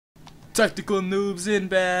Tactical noobs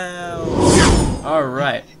inbound. All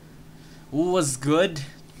right. What's good?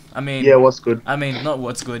 Yeah, what's good? I mean, not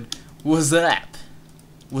what's good. What's up?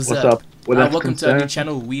 What's What's up? up? Well, that's Welcome to our new concerned.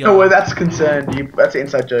 channel. We No, well, are that's concerned. That's an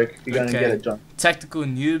inside joke. You're gonna get okay. it, John. Tactical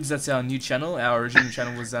noobs. That's our new channel. Our original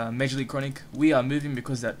channel was Major League Chronic. We are moving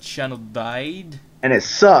because that channel died. And it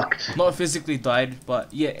sucked. Not physically died,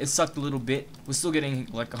 but yeah, it sucked a little bit. We're still getting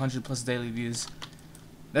like 100+ daily views.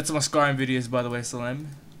 That's my scarring videos, by the way, Salem.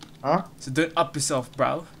 Huh? So don't up yourself,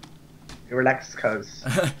 bro. Relax, cuz.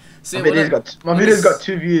 See, My video's got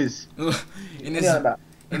 2 views. in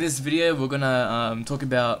this video, we're gonna talk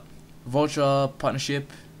about Vultra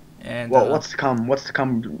partnership and Well, what's to come? What's to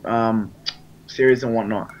come? Series and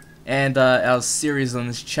whatnot. And our series on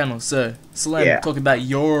this channel. So, Salem, talk about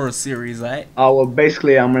your series, right? Oh well,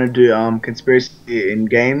 basically, I'm gonna do conspiracy in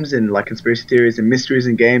games and like conspiracy theories and mysteries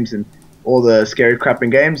in games and all the scary crap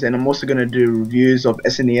in games. And I'm also gonna do reviews of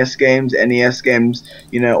SNES games, NES games.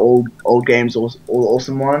 You know, old games, all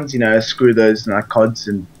awesome ones. You know, screw those CODs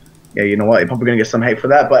and yeah, you know what? You're probably gonna get some hate for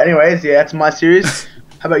that. But anyways, yeah, that's my series.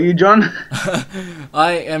 How about you, John?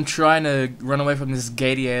 I am trying to run away from this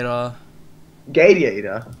gladiator.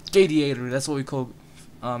 Gladiator. That's what we call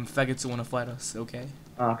faggots who want to fight us. Okay.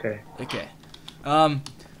 Oh, okay. Okay.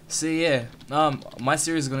 So yeah. My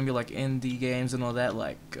series is gonna be like indie games and all that.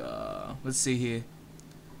 Like let's see here.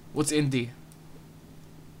 What's indie?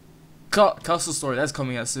 Castle Story. That's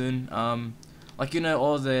coming out soon. Like you know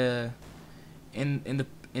all the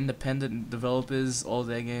independent developers, all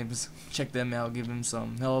their games. Check them out. Give them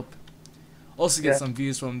some help. Also get some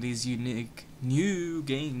views from these unique new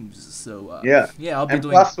games. So yeah, I'll be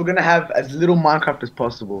doing. Plus, we're gonna have as little Minecraft as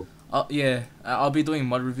possible. Yeah, I'll be doing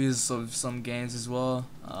mod reviews of some games as well.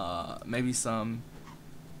 Maybe some.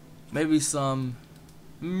 God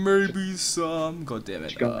damn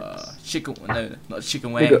it. Chicken. No, not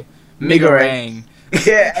chicken wang. Megarang.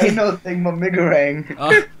 Yeah, ain't no thing but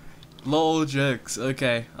Megarang. Lol jokes.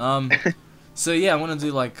 Okay. So yeah, I want to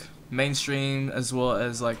do like mainstream as well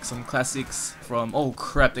as like some classics from. Oh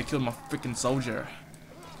crap! They killed my freaking soldier.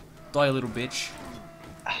 Die, a little bitch.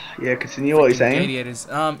 Yeah, continue what you're saying. Gladiators.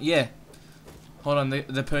 Yeah. Hold on, they're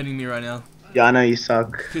pwning me right now. Yeah, I know you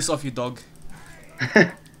suck. Piss off, you dog.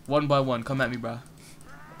 One by one, come at me, bro.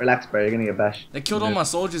 Relax, bro. You're gonna get bashed. They killed all my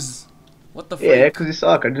soldiers. What the fuck? Yeah, because you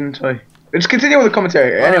suck. I didn't tell you. Just continue with the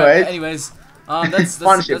commentary. Anyways,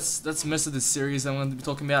 that's most of the series I'm going to be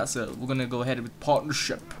talking about. So we're gonna go ahead with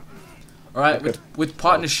partnership. All right, okay. with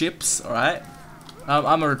partnerships. All right.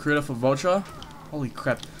 I'm a recruiter for Vultra. Holy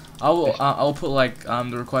crap. I'll put like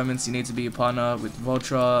the requirements you need to be a partner with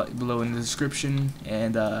Vultra below in the description,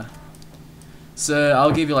 and so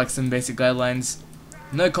I'll give you like some basic guidelines.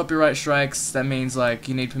 No copyright strikes. That means like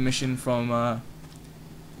you need permission from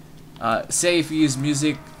say if you use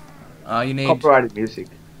music, you need copyrighted music.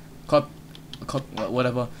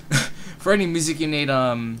 Whatever. For any music you need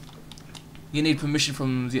permission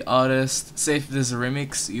from the artist. Say if there's a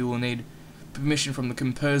remix, you will need permission from the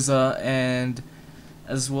composer and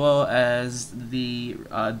as well as the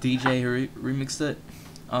DJ who remixed it.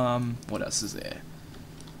 What else is there?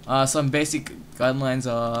 Some basic guidelines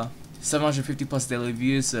are 750+ daily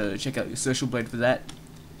views, so check out your SuperMegaAdventure for that.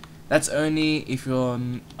 That's only if you're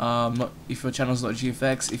if your channel's not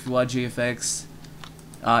GFX. If you are GFX,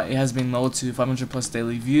 it has been lowered to 500+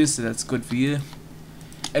 daily views, so that's good for you.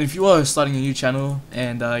 And if you are starting a new channel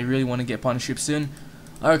and you really want to get partnership soon,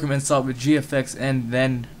 I recommend start with GFX and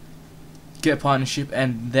then get partnership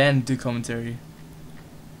and then do commentary.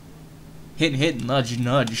 Hint, nudge,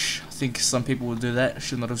 nudge. I think some people will do that. I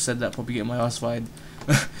should not have said that. Probably get my ass fired.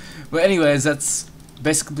 But anyways, that's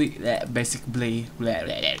basically that's basically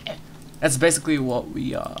what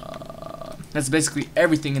we that's basically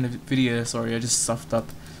everything in the video. Sorry, I just stuffed up.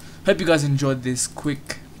 Hope you guys enjoyed this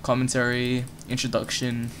quick commentary,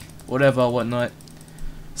 introduction, whatever, whatnot.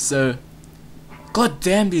 So, god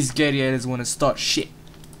damn, these gladiators want to start shit.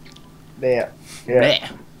 Yeah.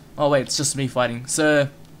 Oh wait, it's just me fighting. So,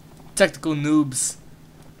 tactical noobs,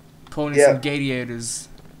 ponies and gladiators.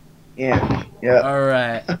 Yeah.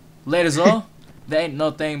 Alright. Laters all. There ain't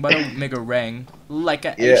no thing but a Megarang like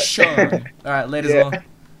a Sean. Alright, laters all.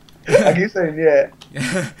 I keep saying yeah.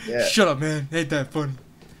 Shut up, man. Ain't that fun?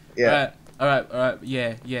 Yeah. Alright.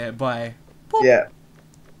 Yeah. Bye. Boop. Yeah.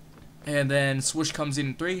 And then swoosh comes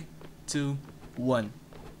in 3, 2, 1.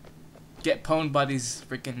 Get pwned by these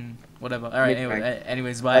freaking whatever. Alright,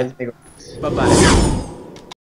 anyways, bye. Bye.